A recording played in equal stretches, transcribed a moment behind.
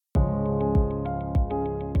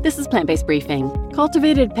This is Plant-Based Briefing.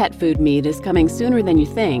 Cultivated pet food meat is coming sooner than you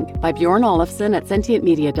think by Bjorn Olafsson at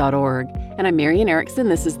sentientmedia.org. And I'm Marian Erickson.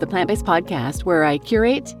 This is the Plant-Based Podcast, where I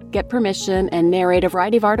curate, get permission, and narrate a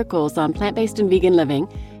variety of articles on plant-based and vegan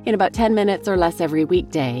living in about 10 minutes or less every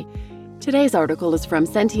weekday. Today's article is from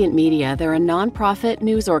Sentient Media. They're a nonprofit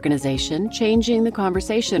news organization changing the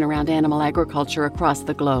conversation around animal agriculture across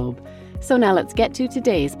the globe. So now let's get to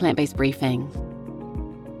today's Plant-Based Briefing.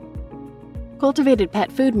 Cultivated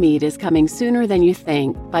pet food meat is coming sooner than you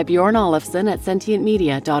think by Bjorn Olafsson at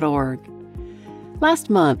sentientmedia.org.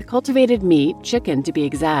 Last month, cultivated meat, chicken to be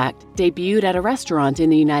exact, debuted at a restaurant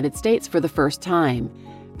in the United States for the first time.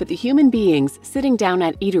 But the human beings sitting down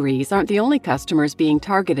at eateries aren't the only customers being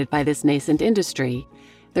targeted by this nascent industry.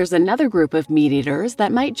 There's another group of meat eaters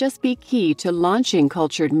that might just be key to launching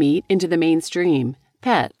cultured meat into the mainstream: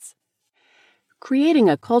 pets. Creating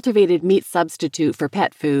a cultivated meat substitute for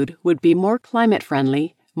pet food would be more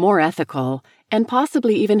climate-friendly, more ethical, and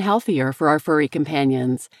possibly even healthier for our furry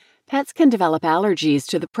companions. Pets can develop allergies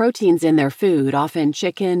to the proteins in their food, often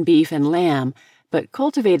chicken, beef, and lamb, but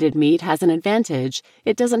cultivated meat has an advantage.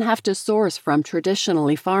 It doesn't have to source from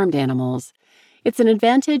traditionally farmed animals. It's an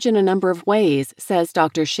advantage in a number of ways, says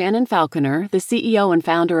Dr. Shannon Falconer, the CEO and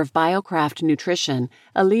founder of BioCraft Nutrition,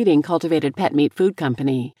 a leading cultivated pet meat food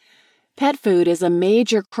company. Pet food is a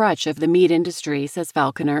major crutch of the meat industry, says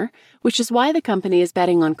Falconer, which is why the company is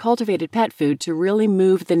betting on cultivated pet food to really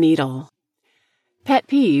move the needle. Pet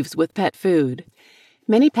peeves with pet food.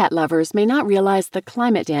 Many pet lovers may not realize the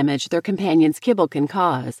climate damage their companion's kibble can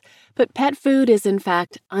cause, but pet food is in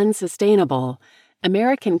fact unsustainable.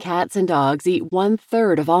 American cats and dogs eat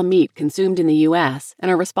 1/3 of all meat consumed in the U.S.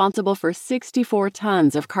 and are responsible for 64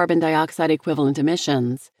 tons of carbon dioxide equivalent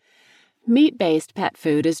emissions. Meat-based pet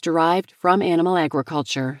food is derived from animal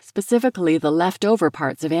agriculture, specifically the leftover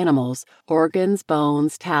parts of animals, organs,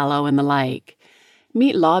 bones, tallow, and the like.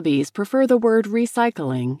 Meat lobbies prefer the word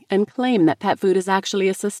recycling and claim that pet food is actually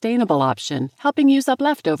a sustainable option, helping use up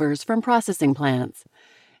leftovers from processing plants.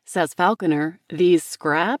 Says Falconer, these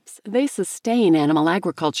scraps, they sustain animal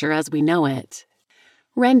agriculture as we know it.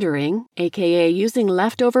 Rendering, aka using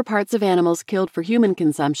leftover parts of animals killed for human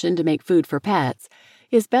consumption to make food for pets,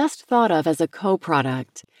 is best thought of as a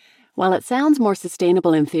co-product. While it sounds more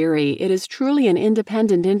sustainable in theory, it is truly an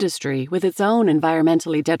independent industry with its own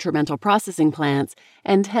environmentally detrimental processing plants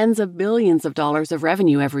and tens of billions of dollars of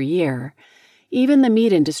revenue every year. Even the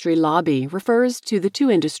meat industry lobby refers to the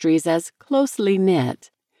two industries as closely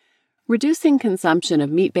knit. Reducing consumption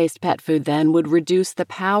of meat-based pet food, then, would reduce the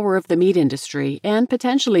power of the meat industry and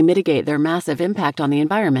potentially mitigate their massive impact on the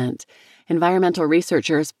environment. Environmental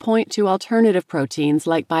researchers point to alternative proteins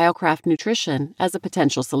like BioCraft Nutrition as a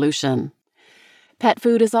potential solution. Pet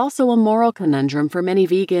food is also a moral conundrum for many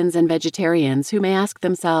vegans and vegetarians who may ask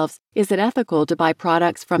themselves, is it ethical to buy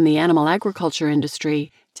products from the animal agriculture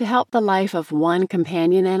industry to help the life of one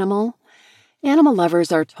companion animal? Animal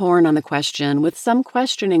lovers are torn on the question, with some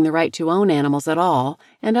questioning the right to own animals at all,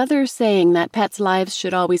 and others saying that pets' lives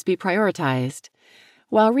should always be prioritized.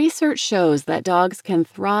 While research shows that dogs can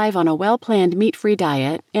thrive on a well-planned meat-free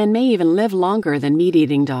diet and may even live longer than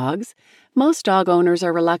meat-eating dogs, most dog owners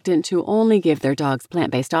are reluctant to only give their dogs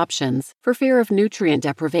plant-based options for fear of nutrient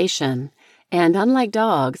deprivation. And unlike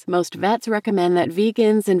dogs, most vets recommend that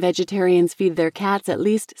vegans and vegetarians feed their cats at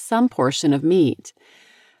least some portion of meat.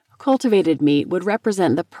 Cultivated meat would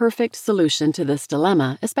represent the perfect solution to this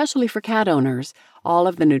dilemma, especially for cat owners. All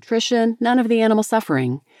of the nutrition, none of the animal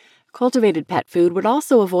suffering. Cultivated pet food would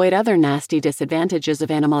also avoid other nasty disadvantages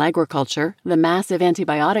of animal agriculture, the massive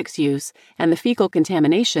antibiotics use, and the fecal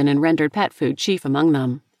contamination in rendered pet food chief among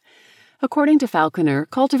them. According to Falconer,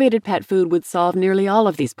 cultivated pet food would solve nearly all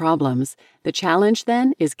of these problems. The challenge,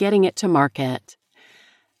 then, is getting it to market.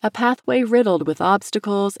 A pathway riddled with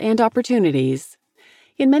obstacles and opportunities.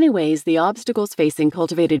 In many ways, the obstacles facing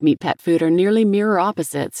cultivated meat pet food are nearly mirror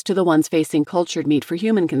opposites to the ones facing cultured meat for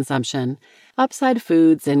human consumption. Upside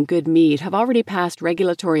Foods and Good Meat have already passed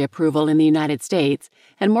regulatory approval in the United States,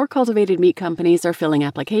 and more cultivated meat companies are filling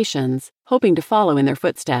applications, hoping to follow in their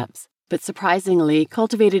footsteps. But surprisingly,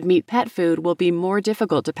 cultivated meat pet food will be more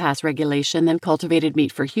difficult to pass regulation than cultivated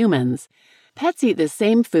meat for humans. Pets eat the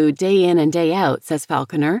same food day in and day out, says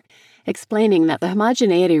Falconer, explaining that the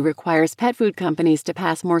homogeneity requires pet food companies to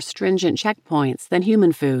pass more stringent checkpoints than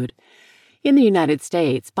human food. In the United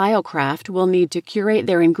States, BioCraft will need to curate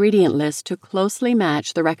their ingredient list to closely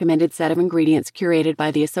match the recommended set of ingredients curated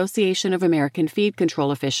by the Association of American Feed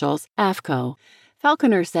Control Officials, AFCO.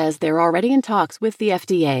 Falconer says they're already in talks with the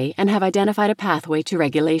FDA and have identified a pathway to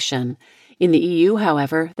regulation. In the EU,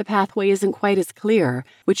 however, the pathway isn't quite as clear,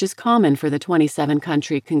 which is common for the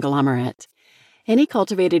 27-country conglomerate. Any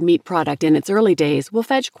cultivated meat product in its early days will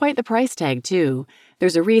fetch quite the price tag, too.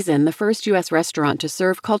 There's a reason the first U.S. restaurant to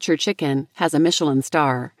serve cultured chicken has a Michelin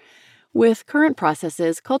star. With current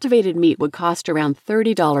processes, cultivated meat would cost around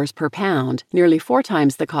 $30 per pound, nearly 4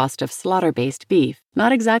 times the cost of slaughter-based beef.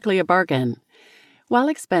 Not exactly a bargain. While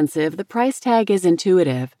expensive, the price tag is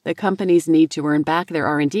intuitive. The companies need to earn back their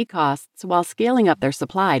R&D costs while scaling up their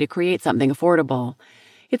supply to create something affordable.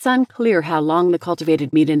 It's unclear how long the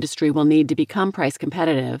cultivated meat industry will need to become price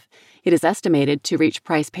competitive. It is estimated to reach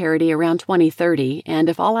price parity around 2030, and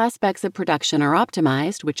if all aspects of production are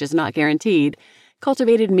optimized, which is not guaranteed,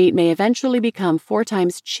 cultivated meat may eventually become 4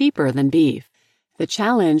 times cheaper than beef. The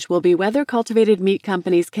challenge will be whether cultivated meat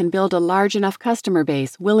companies can build a large enough customer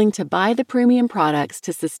base willing to buy the premium products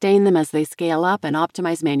to sustain them as they scale up and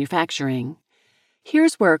optimize manufacturing.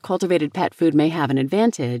 Here's where cultivated pet food may have an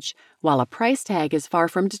advantage. While a price tag is far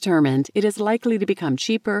from determined, it is likely to become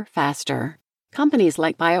cheaper, faster. Companies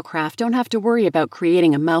like BioCraft don't have to worry about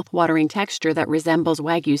creating a mouth-watering texture that resembles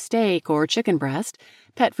Wagyu steak or chicken breast.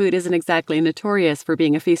 Pet food isn't exactly notorious for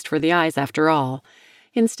being a feast for the eyes, after all.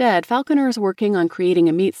 Instead, Falconer is working on creating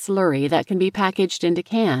a meat slurry that can be packaged into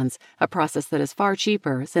cans, a process that is far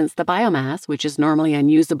cheaper since the biomass, which is normally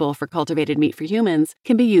unusable for cultivated meat for humans,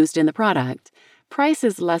 can be used in the product. Price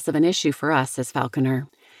is less of an issue for us, says Falconer.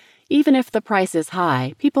 Even if the price is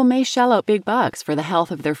high, people may shell out big bucks for the health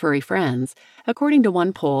of their furry friends. According to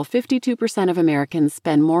one poll, 52% of Americans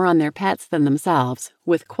spend more on their pets than themselves,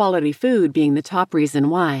 with quality food being the top reason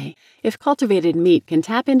why. If cultivated meat can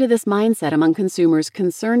tap into this mindset among consumers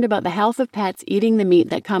concerned about the health of pets eating the meat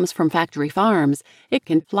that comes from factory farms, it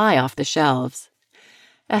can fly off the shelves.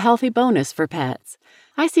 A healthy bonus for pets.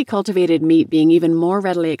 I see cultivated meat being even more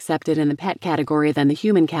readily accepted in the pet category than the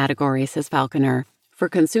human category, says Falconer. For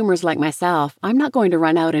consumers like myself, I'm not going to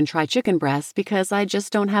run out and try chicken breasts because I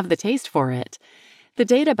just don't have the taste for it. The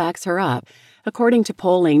data backs her up. According to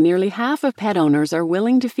polling, nearly half of pet owners are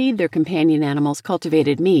willing to feed their companion animals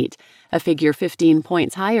cultivated meat, a figure 15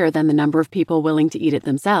 points higher than the number of people willing to eat it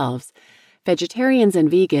themselves. Vegetarians and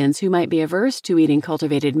vegans who might be averse to eating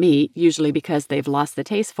cultivated meat, usually because they've lost the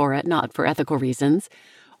taste for it, not for ethical reasons,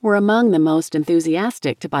 were among the most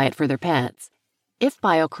enthusiastic to buy it for their pets. If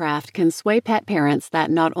BioCraft can sway pet parents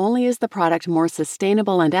that not only is the product more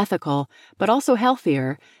sustainable and ethical, but also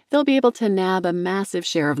healthier, they'll be able to nab a massive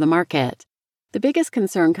share of the market. The biggest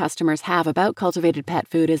concern customers have about cultivated pet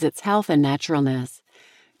food is its health and naturalness.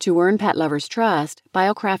 To earn pet lovers' trust,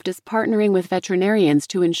 BioCraft is partnering with veterinarians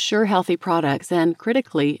to ensure healthy products and,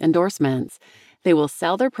 critically, endorsements. They will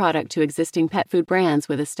sell their product to existing pet food brands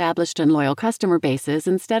with established and loyal customer bases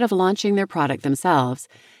instead of launching their product themselves.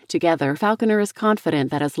 Together, Falconer is confident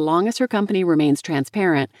that as long as her company remains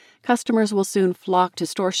transparent, customers will soon flock to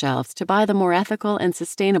store shelves to buy the more ethical and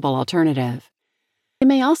sustainable alternative. They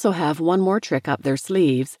may also have one more trick up their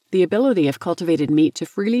sleeves, the ability of cultivated meat to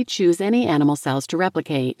freely choose any animal cells to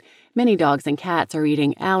replicate. Many dogs and cats are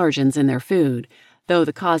eating allergens in their food. Though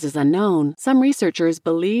the cause is unknown, some researchers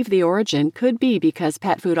believe the origin could be because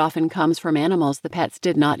pet food often comes from animals the pets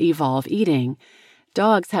did not evolve eating.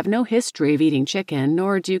 Dogs have no history of eating chicken,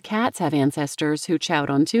 nor do cats have ancestors who chowed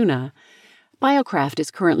on tuna. BioCraft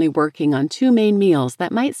is currently working on 2 main meals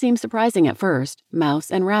that might seem surprising at first,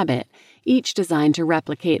 mouse and rabbit, each designed to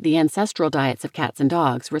replicate the ancestral diets of cats and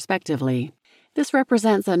dogs, respectively. This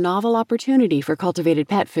represents a novel opportunity for cultivated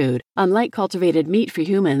pet food, unlike cultivated meat for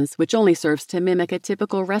humans, which only serves to mimic a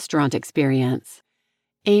typical restaurant experience.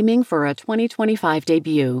 Aiming for a 2025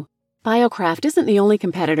 debut. BioCraft isn't the only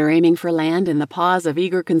competitor aiming for land in the paws of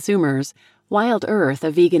eager consumers. Wild Earth,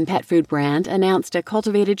 a vegan pet food brand, announced a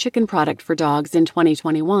cultivated chicken product for dogs in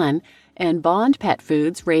 2021, and Bond Pet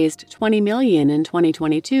Foods raised $20 million in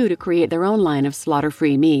 2022 to create their own line of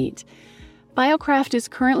slaughter-free meat. BioCraft is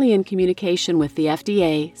currently in communication with the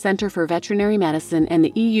FDA, Center for Veterinary Medicine, and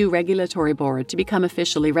the EU Regulatory Board to become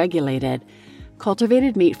officially regulated.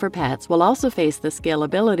 Cultivated meat for pets will also face the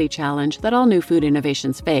scalability challenge that all new food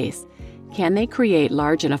innovations face. Can they create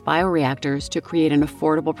large enough bioreactors to create an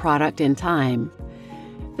affordable product in time?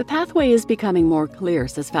 The pathway is becoming more clear,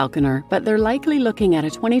 says Falconer, but they're likely looking at a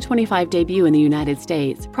 2025 debut in the United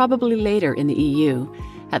States, probably later in the EU.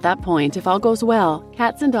 At that point, if all goes well,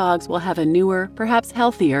 cats and dogs will have a newer, perhaps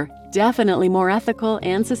healthier, definitely more ethical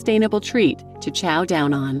and sustainable treat to chow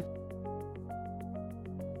down on.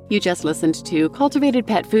 You just listened to Cultivated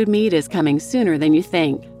Pet Food Meat is Coming Sooner Than You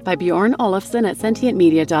Think by Bjorn Olafsson at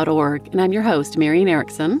sentientmedia.org, and I'm your host, Marian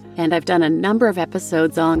Erickson, and I've done a number of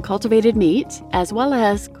episodes on cultivated meat, as well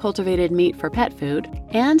as cultivated meat for pet food,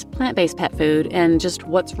 and plant-based pet food, and just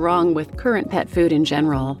what's wrong with current pet food in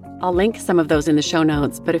general. I'll link some of those in the show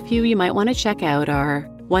notes, but a few you might want to check out are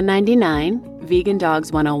 199, Vegan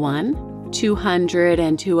Dogs 101, 200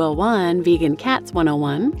 and 201, Vegan Cats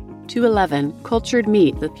 101, 211, Cultured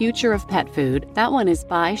Meat, The Future of Pet Food. That one is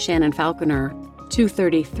by Shannon Falconer.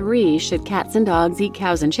 233, Should Cats and Dogs Eat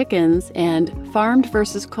Cows and Chickens? And Farmed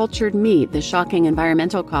versus Cultured Meat, The Shocking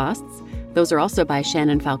Environmental Costs. Those are also by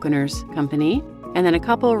Shannon Falconer's company. And then a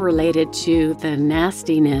couple related to the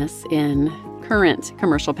nastiness in current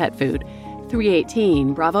commercial pet food.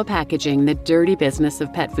 318, Bravo Packaging, The Dirty Business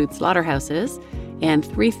of Pet Food Slaughterhouses. And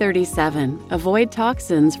 337, Avoid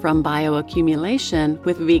Toxins from Bioaccumulation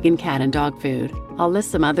with Vegan Cat and Dog Food. I'll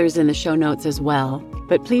list some others in the show notes as well.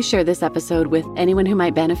 But please share this episode with anyone who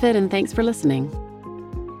might benefit, and thanks for listening.